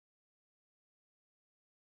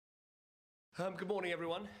Good morning,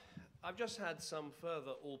 everyone. I've just had some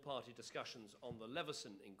further all-party discussions on the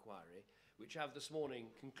Leveson inquiry, which have this morning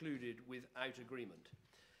concluded without agreement.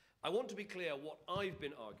 I want to be clear what I've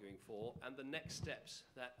been arguing for and the next steps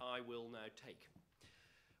that I will now take.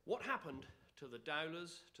 What happened to the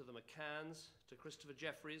Dowlers, to the McCanns, to Christopher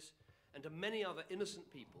Jeffries, and to many other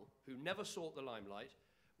innocent people who never sought the limelight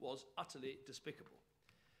was utterly despicable.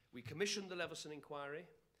 We commissioned the Leveson inquiry.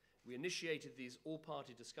 We initiated these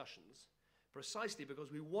all-party discussions precisely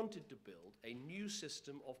because we wanted to build a new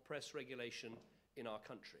system of press regulation in our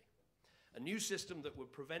country. A new system that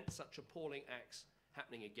would prevent such appalling acts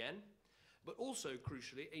happening again, but also,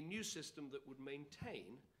 crucially, a new system that would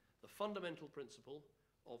maintain the fundamental principle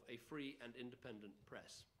of a free and independent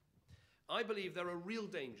press. I believe there are real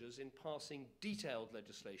dangers in passing detailed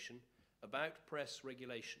legislation about press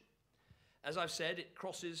regulation. As I've said, it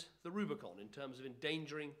crosses the Rubicon in terms of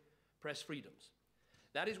endangering press freedoms.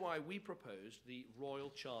 That is why we proposed the Royal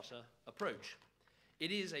Charter approach.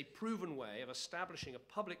 It is a proven way of establishing a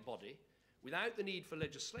public body without the need for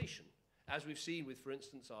legislation, as we've seen with, for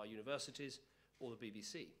instance, our universities or the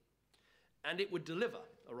BBC. And it would deliver,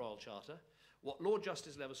 a Royal Charter, what Lord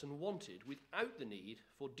Justice Leveson wanted without the need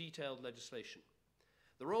for detailed legislation.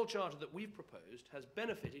 The Royal Charter that we've proposed has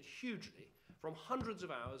benefited hugely from hundreds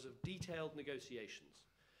of hours of detailed negotiations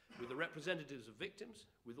with the representatives of victims,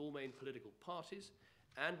 with all main political parties,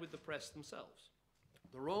 and with the press themselves.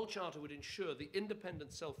 The Royal Charter would ensure the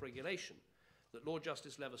independent self-regulation that Lord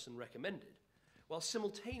Justice Leveson recommended, while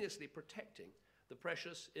simultaneously protecting the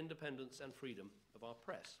precious independence and freedom of our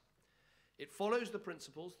press. It follows the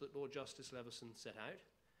principles that Lord Justice Leveson set out.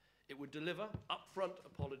 It would deliver upfront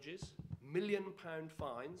apologies, £1 million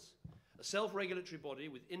fines, a self-regulatory body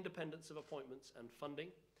with independence of appointments and funding,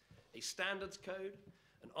 a standards code,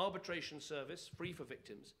 an arbitration service free for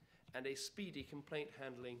victims, and a speedy complaint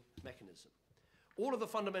handling mechanism. All of the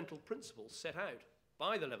fundamental principles set out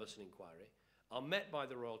by the Leveson inquiry are met by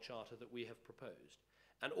the Royal Charter that we have proposed,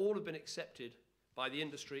 and all have been accepted by the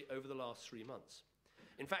industry over the last 3 months.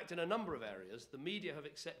 In fact, in a number of areas, the media have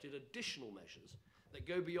accepted additional measures that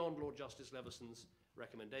go beyond Lord Justice Leveson's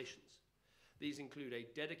recommendations. These include a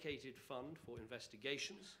dedicated fund for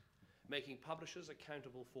investigations, making publishers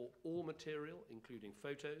accountable for all material, including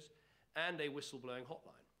photos, and a whistleblowing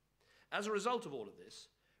hotline. As a result of all of this,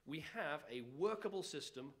 we have a workable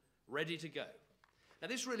system ready to go. Now,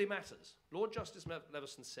 this really matters. Lord Justice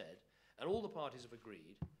Leveson said, and all the parties have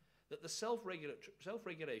agreed, that the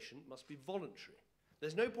self-regulation must be voluntary.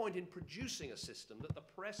 There's no point in producing a system that the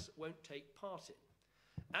press won't take part in.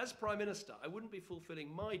 As Prime Minister, I wouldn't be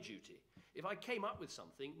fulfilling my duty if I came up with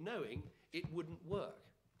something knowing it wouldn't work.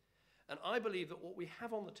 And I believe that what we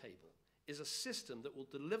have on the table is a system that will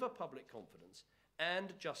deliver public confidence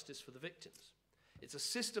and justice for the victims. It's a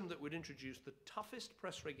system that would introduce the toughest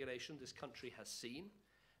press regulation this country has seen,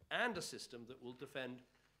 and a system that will defend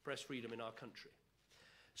press freedom in our country.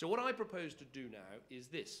 So what I propose to do now is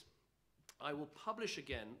this. I will publish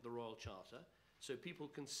again the Royal Charter so people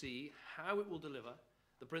can see how it will deliver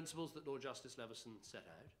the principles that Lord Justice Leveson set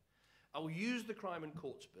out. I will use the Crime and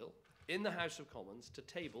Courts Bill in the House of Commons to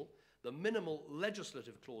table the minimal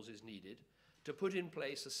legislative clauses needed to put in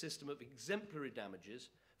place a system of exemplary damages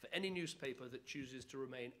for any newspaper that chooses to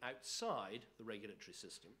remain outside the regulatory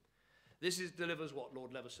system. This delivers what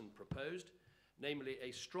Lord Leveson proposed, namely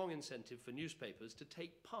a strong incentive for newspapers to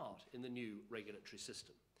take part in the new regulatory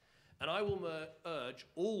system. And I will urge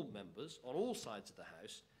all members on all sides of the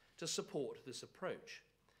House to support this approach.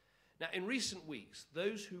 Now, in recent weeks,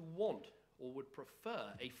 those who want or would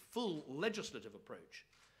prefer a full legislative approach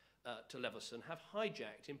to Leveson have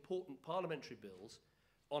hijacked important parliamentary bills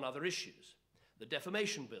on other issues. The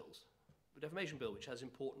defamation Bill, which has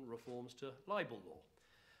important reforms to libel law.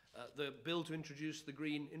 The bill to introduce the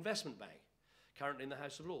Green Investment Bank, currently in the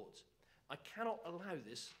House of Lords. I cannot allow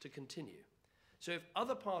this to continue. So if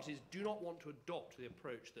other parties do not want to adopt the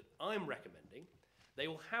approach that I'm recommending, they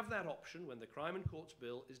will have that option when the Crime and Courts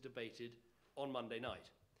Bill is debated on Monday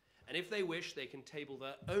night. And if they wish, they can table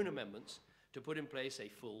their own amendments to put in place a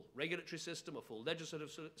full regulatory system, a full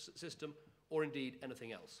legislative system, or indeed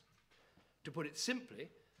anything else. To put it simply,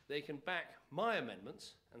 they can back my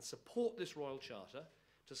amendments and support this Royal Charter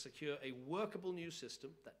to secure a workable new system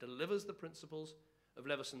that delivers the principles of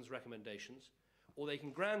Leveson's recommendations, or they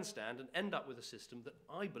can grandstand and end up with a system that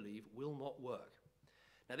I believe will not work.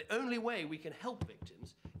 Now, the only way we can help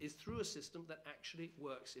victims is through a system that actually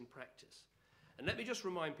works in practice. And let me just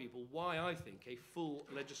remind people why I think a full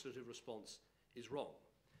legislative response is wrong.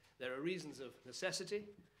 There are reasons of necessity,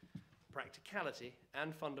 practicality,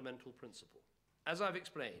 and fundamental principle. As I've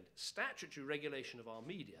explained, statutory regulation of our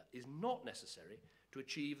media is not necessary to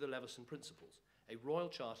achieve the Leveson principles. A royal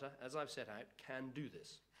charter, as I've set out, can do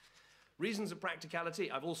this. Reasons of practicality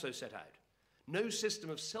I've also set out. No system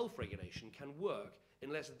of self-regulation can work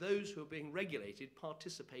unless those who are being regulated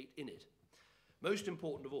participate in it. Most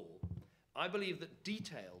important of all, I believe that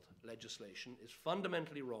detailed legislation is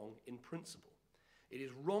fundamentally wrong in principle. It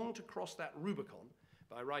is wrong to cross that Rubicon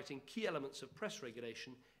by writing key elements of press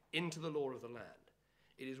regulation into the law of the land.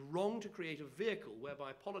 It is wrong to create a vehicle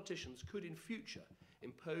whereby politicians could in future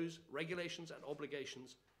impose regulations and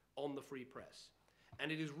obligations on the free press.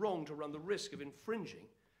 And it is wrong to run the risk of infringing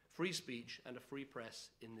free speech and a free press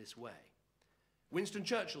in this way. Winston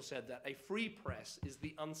Churchill said that a free press is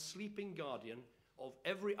the unsleeping guardian of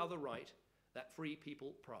every other right that free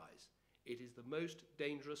people prize. It is the most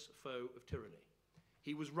dangerous foe of tyranny.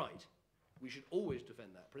 He was right. We should always defend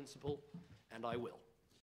that principle, and I will.